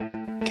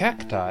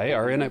Cacti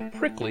are in a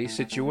prickly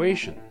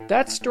situation.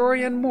 That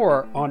story and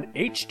more on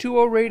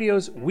H2O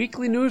Radio's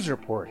Weekly News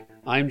Report.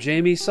 I'm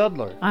Jamie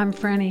Sudler. I'm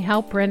Franny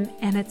Halprin,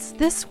 and it's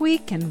This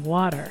Week in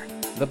Water.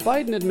 The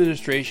Biden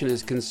administration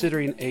is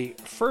considering a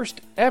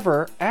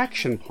first-ever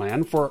action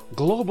plan for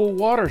global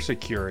water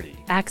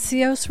security.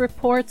 Axios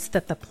reports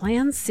that the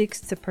plan seeks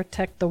to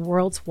protect the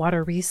world's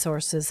water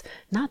resources,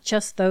 not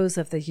just those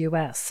of the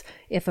U.S.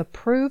 If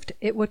approved,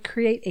 it would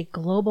create a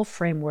global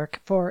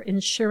framework for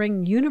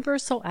ensuring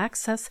universal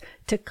access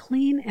to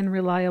clean and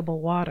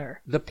reliable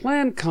water. The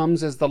plan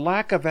comes as the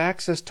lack of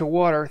access to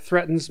water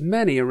threatens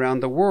many around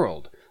the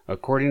world.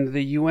 According to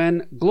the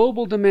UN,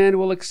 global demand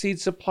will exceed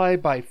supply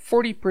by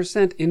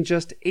 40% in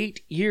just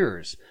 8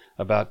 years.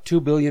 About 2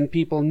 billion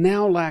people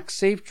now lack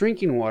safe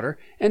drinking water,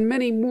 and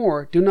many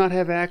more do not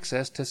have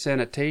access to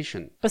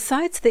sanitation.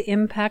 Besides the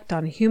impact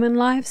on human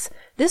lives,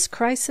 this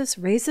crisis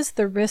raises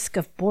the risk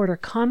of border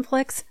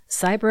conflicts,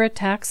 cyber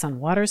attacks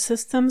on water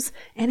systems,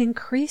 and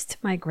increased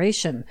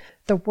migration.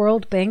 The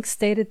World Bank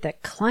stated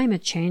that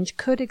climate change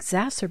could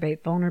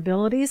exacerbate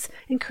vulnerabilities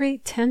and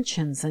create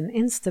tensions and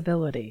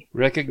instability.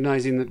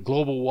 Recognizing that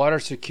global water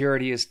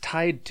security is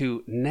tied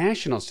to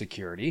national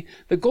security,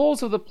 the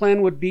goals of the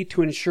plan would be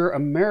to ensure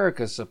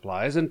America's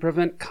supplies and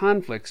prevent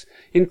conflicts,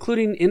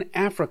 including in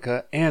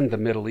Africa and the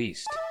Middle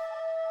East.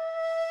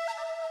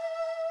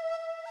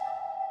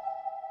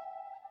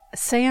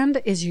 Sand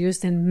is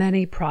used in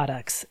many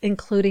products,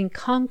 including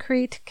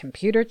concrete,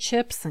 computer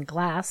chips, and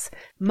glass.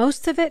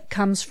 Most of it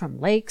comes from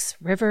lakes,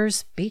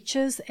 rivers,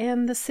 beaches,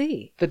 and the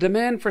sea. The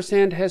demand for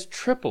sand has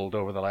tripled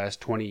over the last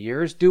 20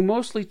 years, due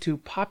mostly to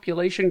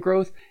population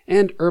growth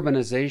and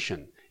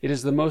urbanization. It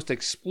is the most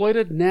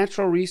exploited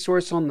natural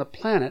resource on the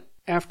planet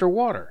after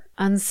water.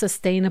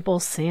 Unsustainable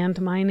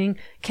sand mining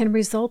can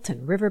result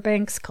in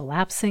riverbanks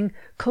collapsing,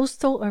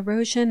 coastal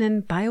erosion,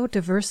 and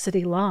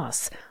biodiversity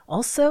loss.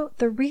 Also,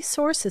 the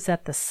resource is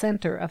at the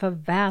center of a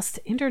vast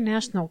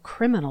international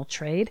criminal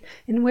trade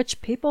in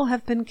which people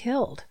have been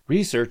killed.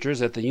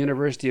 Researchers at the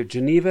University of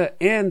Geneva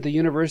and the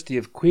University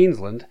of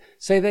Queensland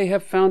say they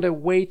have found a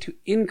way to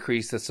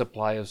increase the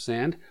supply of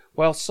sand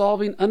while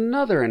solving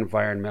another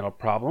environmental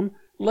problem: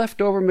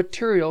 leftover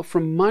material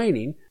from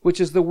mining,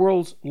 which is the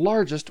world's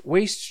largest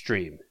waste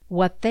stream.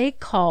 What they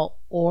call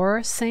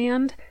ore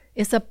sand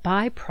is a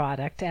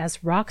byproduct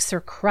as rocks are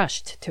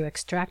crushed to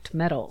extract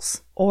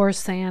metals. Ore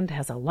sand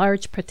has a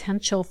large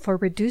potential for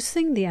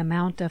reducing the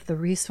amount of the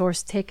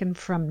resource taken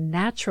from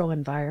natural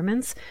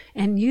environments,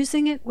 and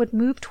using it would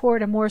move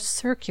toward a more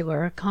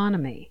circular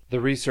economy.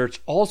 The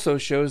research also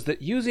shows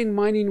that using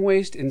mining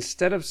waste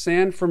instead of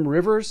sand from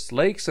rivers,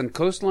 lakes, and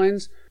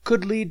coastlines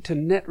could lead to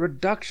net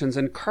reductions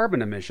in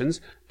carbon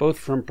emissions, both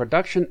from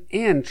production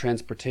and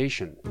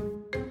transportation.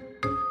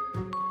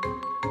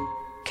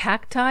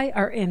 Cacti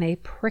are in a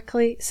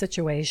prickly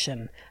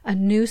situation. A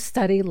new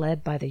study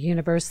led by the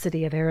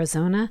University of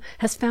Arizona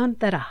has found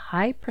that a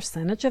high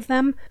percentage of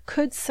them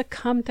could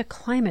succumb to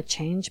climate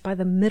change by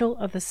the middle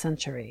of the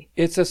century.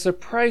 It's a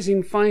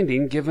surprising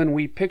finding given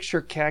we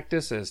picture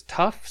cactus as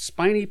tough,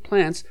 spiny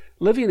plants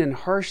living in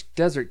harsh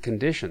desert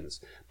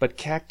conditions, but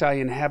cacti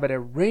inhabit a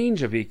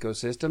range of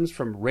ecosystems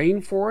from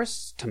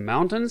rainforests to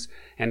mountains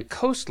and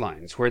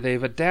coastlines where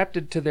they've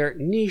adapted to their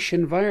niche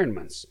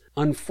environments.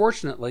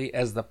 Unfortunately,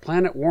 as the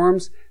planet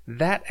warms,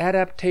 that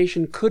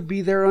adaptation could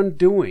be their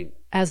undoing.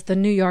 As the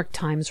New York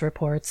Times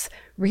reports,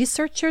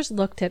 researchers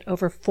looked at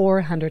over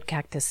 400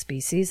 cactus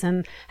species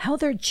and how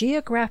their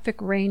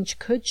geographic range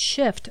could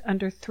shift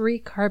under 3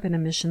 carbon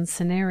emission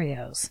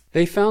scenarios.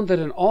 They found that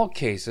in all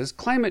cases,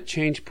 climate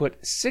change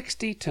put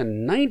 60 to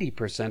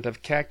 90%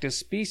 of cactus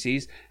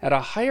species at a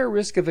higher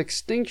risk of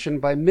extinction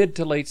by mid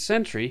to late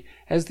century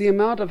as the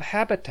amount of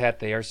habitat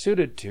they are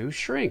suited to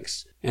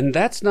shrinks. And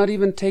that's not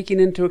even taking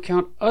into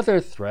account other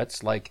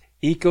threats like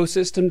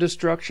ecosystem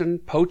destruction,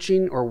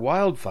 poaching, or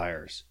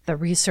wildfires. The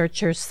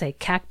researchers say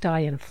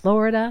cacti in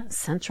Florida,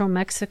 central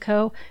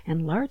Mexico,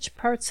 and large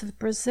parts of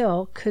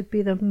Brazil could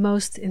be the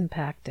most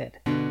impacted.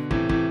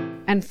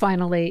 And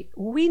finally,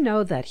 we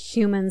know that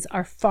humans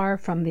are far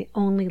from the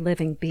only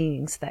living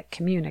beings that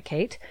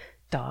communicate.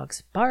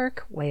 Dogs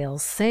bark,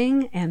 whales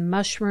sing, and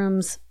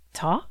mushrooms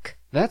talk.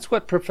 That's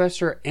what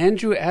Professor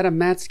Andrew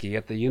Adamatsky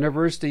at the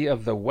University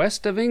of the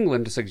West of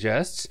England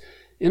suggests.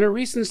 In a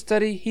recent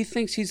study, he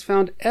thinks he's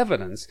found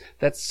evidence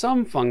that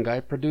some fungi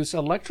produce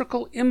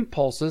electrical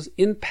impulses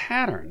in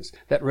patterns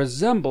that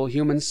resemble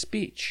human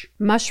speech.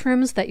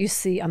 Mushrooms that you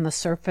see on the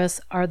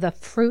surface are the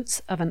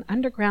fruits of an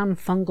underground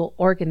fungal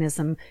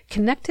organism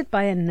connected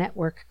by a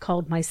network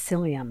called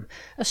mycelium,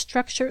 a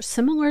structure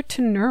similar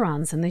to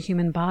neurons in the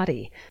human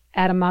body.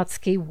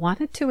 Adamatsky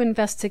wanted to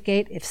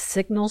investigate if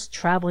signals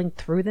traveling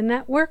through the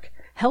network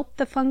help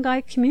the fungi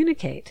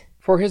communicate.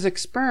 For his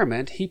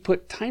experiment, he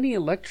put tiny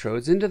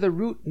electrodes into the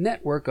root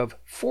network of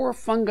 4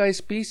 fungi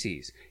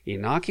species,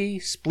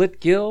 Enoki, split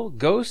gill,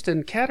 ghost,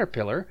 and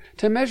caterpillar,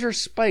 to measure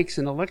spikes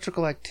in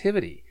electrical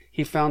activity.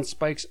 he found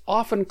spikes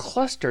often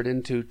clustered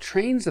into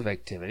trains of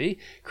activity,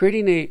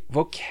 creating a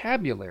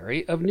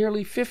vocabulary of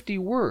nearly 50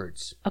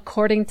 words.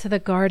 According to The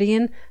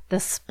Guardian,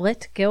 the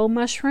split gill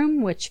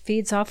mushroom, which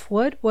feeds off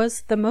wood,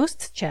 was the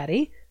most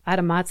chatty.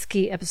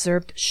 Adamatsky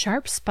observed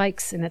sharp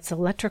spikes in its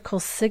electrical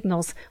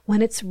signals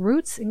when its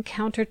roots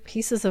encountered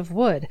pieces of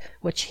wood,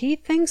 which he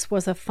thinks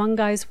was a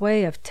fungi's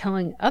way of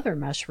telling other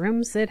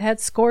mushrooms it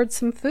had scored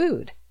some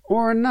food.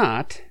 Or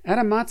not,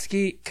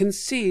 Adamatsky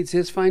concedes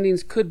his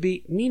findings could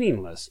be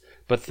meaningless,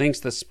 but thinks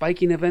the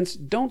spiking events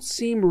don't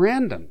seem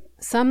random.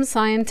 Some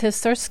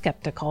scientists are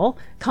skeptical,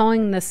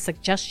 calling this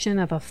suggestion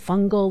of a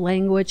fungal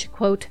language,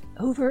 quote,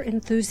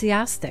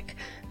 over-enthusiastic,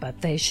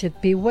 but they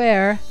should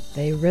beware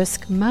they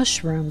risk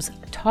mushrooms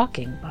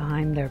talking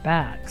behind their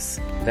backs.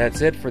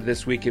 That's it for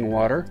This Week in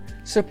Water.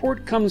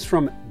 Support comes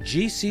from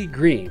G.C.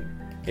 Green,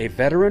 a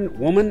veteran,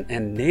 woman,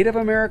 and Native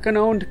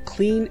American-owned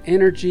clean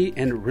energy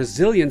and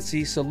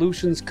resiliency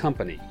solutions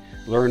company.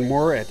 Learn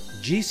more at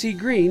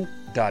gcgreen.com.